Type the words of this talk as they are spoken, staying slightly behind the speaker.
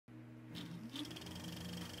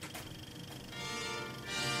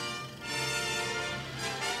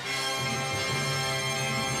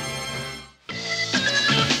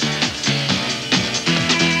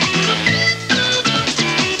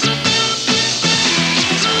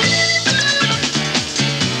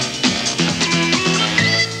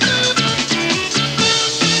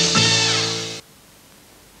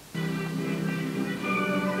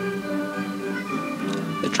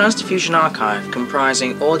Transdiffusion archive,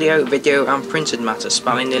 comprising audio, video and printed matter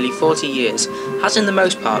spanning nearly 40 years, has in the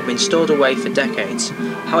most part been stored away for decades.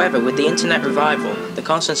 However, with the internet revival, the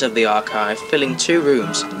contents of the archive, filling 2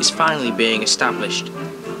 rooms, is finally being established.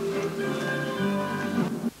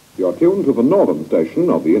 You're tuned to the Northern station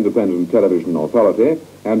of the Independent Television Authority,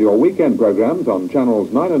 and your weekend programs on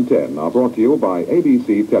channels 9 and 10 are brought to you by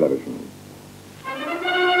ABC Television.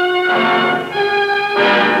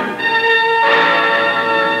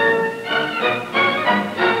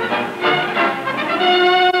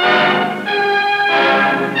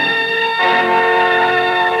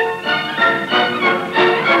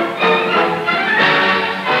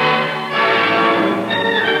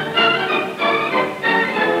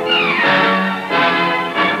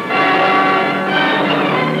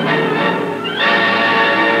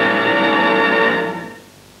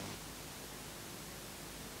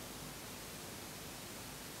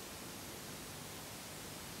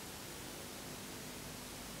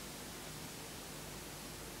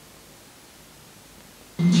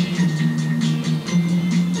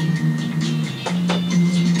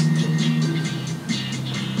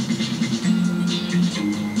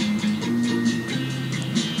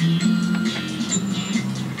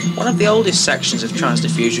 One of the oldest sections of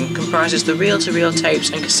Transdiffusion comprises the reel-to-reel tapes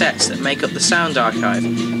and cassettes that make up the sound archive,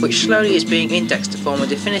 which slowly is being indexed to form a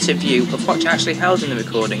definitive view of what's actually held in the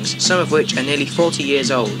recordings, some of which are nearly 40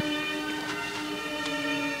 years old.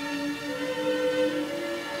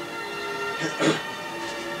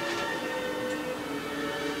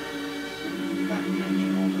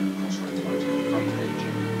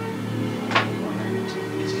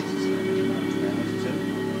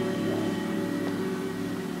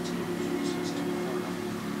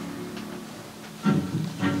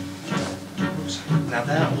 Now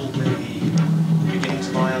that will be beginning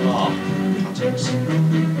to my alarm cuttings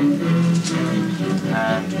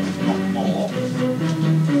and not more.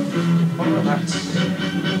 What that's the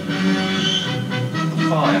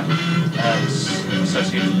fire as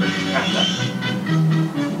associated with British Panda.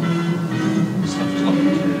 Stuff to look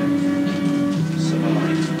at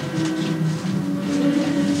similar.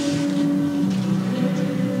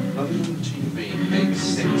 WTB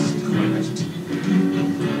 86 equipment.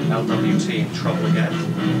 LWT in trouble again.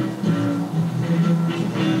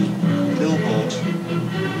 Billboard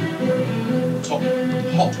top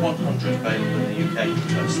Hot 100 available in the UK for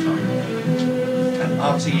the first time. And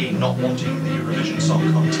RTE not wanting the Eurovision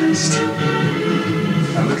Song Contest.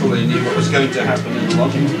 And little they knew what was going to happen in the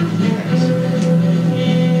logic. Yes.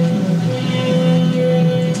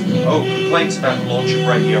 Oh, complaints about the launch of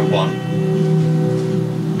Radio 1.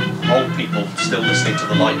 Old people still listening to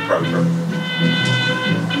the Light programme.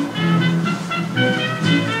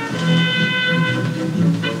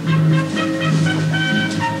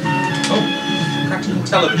 Oh, practical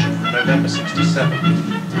television from November '67.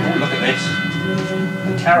 Oh, look at this.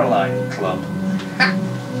 The Caroline Club. Ha!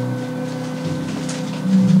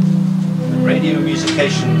 The Radio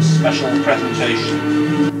Musication Special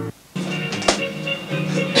Presentation.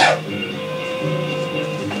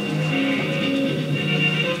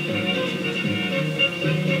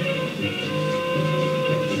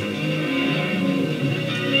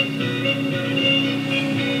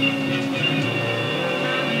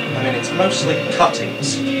 I mean, it's mostly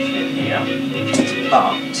cuttings in here,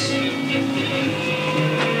 but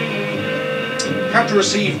how to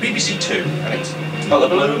receive BBC Two, and it's colour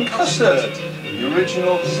balloon custard. The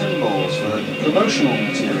original symbols for the promotional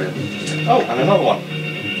material. Oh, and another one.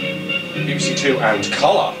 BBC Two and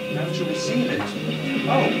colour. How to receive it?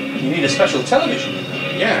 Oh, You need a special television.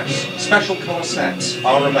 yes. Special colour sets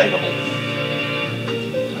are available.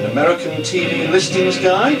 An American TV listings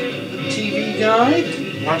guide, the TV guide.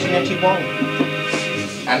 1981.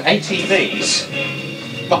 And ATV's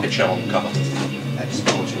Bucket Show on the cover.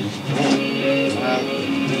 Exported.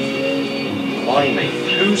 Blimey.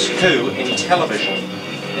 Who's Who in television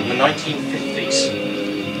in the 1950s?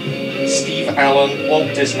 Steve Allen,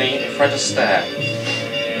 Walt Disney, Fred Astaire.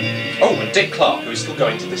 Oh, and Dick Clark, who is still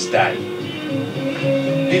going to this day.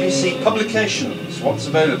 BBC Publications. What's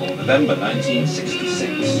available? November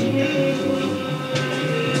 1966.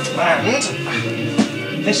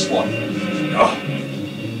 And this one. Oh.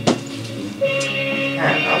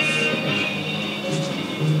 Have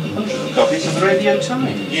Hundreds of copies of the Radio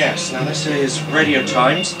Times. yes, now this is Radio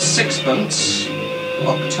Times, sixpence,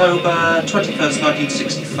 October 21st,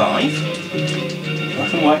 1965.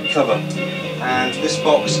 Black and white cover. And this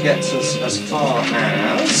box gets us as far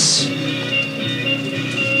as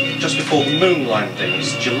just before the moon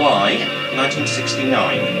landings, July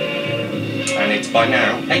 1969. And it's by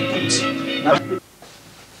now 8pence.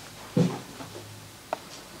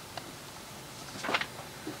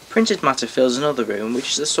 Printed matter fills another room, which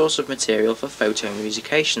is the source of material for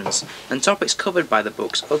photo-musications, and topics covered by the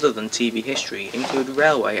books other than TV history include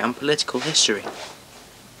railway and political history.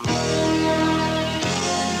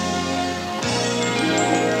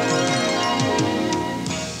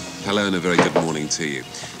 Hello and a very good morning to you.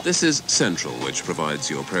 This is Central, which provides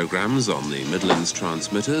your programmes on the Midlands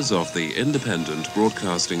transmitters of the Independent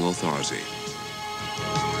Broadcasting Authority.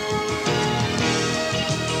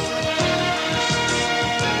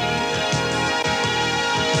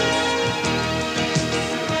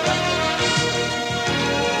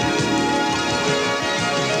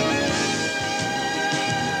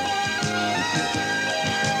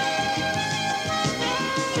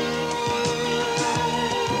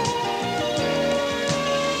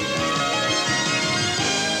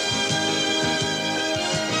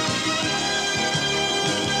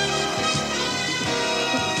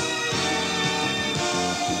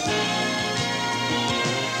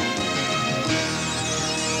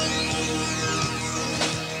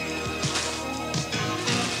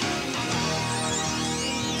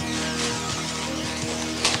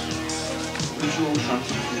 Visual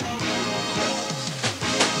transdiffusion.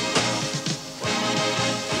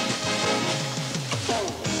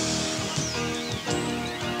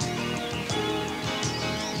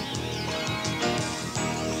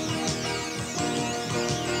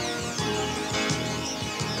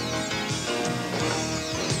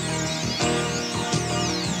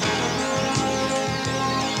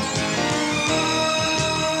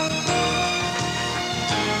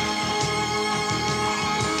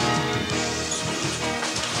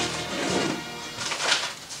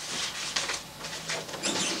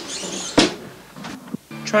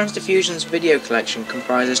 Transdiffusion's video collection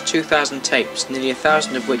comprises 2,000 tapes, nearly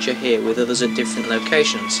 1,000 of which are here with others at different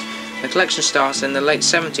locations. The collection started in the late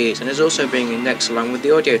 70s and is also being indexed along with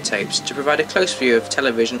the audio tapes to provide a close view of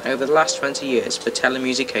television over the last 20 years for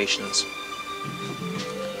telemusications.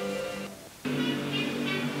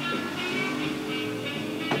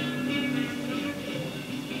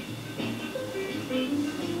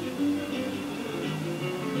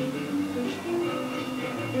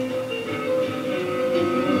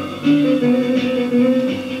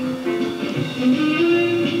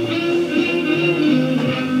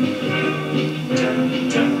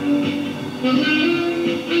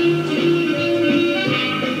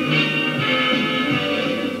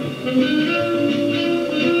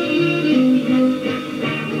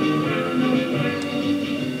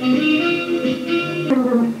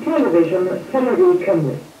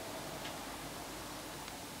 Television.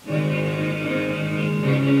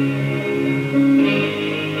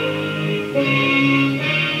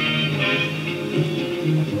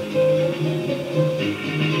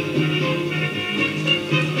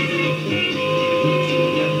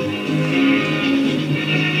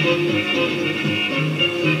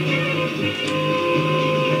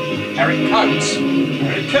 Eric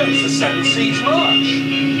Coates, the Seven Seas March.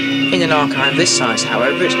 In an archive this size,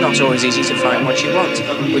 however, it's not always easy to find what you want,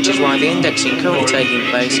 which is why the indexing currently taking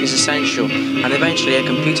place is essential, and eventually a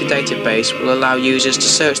computer database will allow users to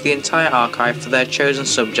search the entire archive for their chosen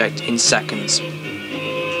subject in seconds.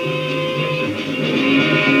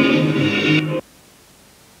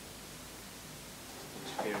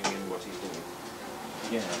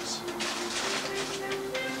 Yes.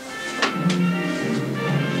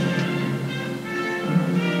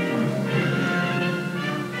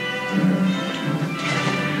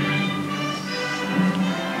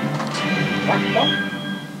 That one.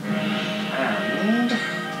 And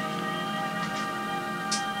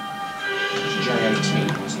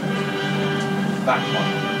J18, wasn't it? That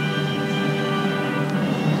one.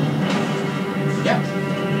 Yep.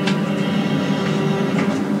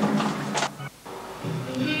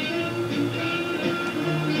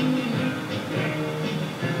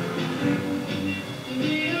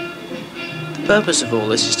 The purpose of all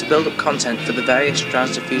this is to build up content for the various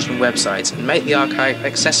Transdiffusion websites and make the archive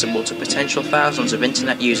accessible to potential thousands of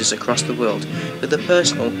internet users across the world with a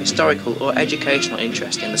personal, historical or educational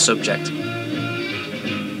interest in the subject.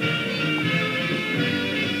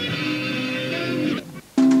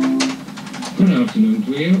 Good afternoon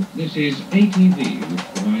to you. This is ATV, which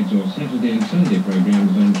provides your Saturday and Sunday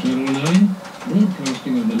programmes on Channel 9,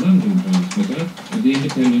 broadcasting on the London transmitter of the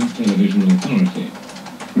Independent Television Authority.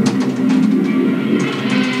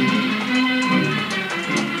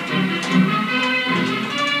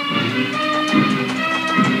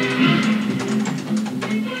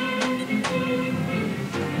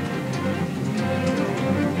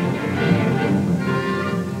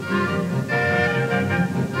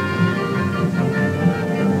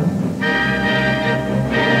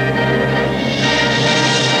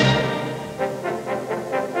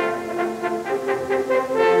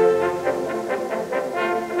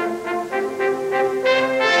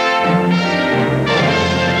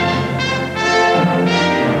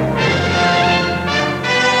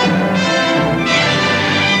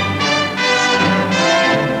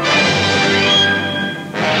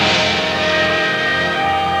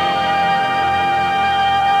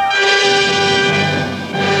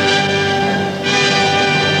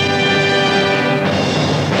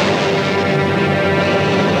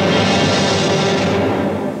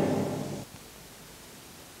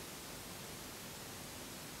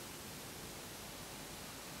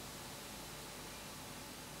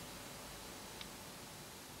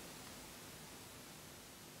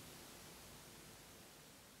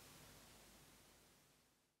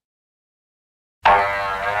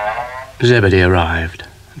 Zebedee arrived.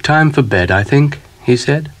 "Time for bed, I think," he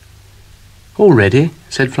said. "Already?"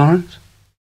 said Florence.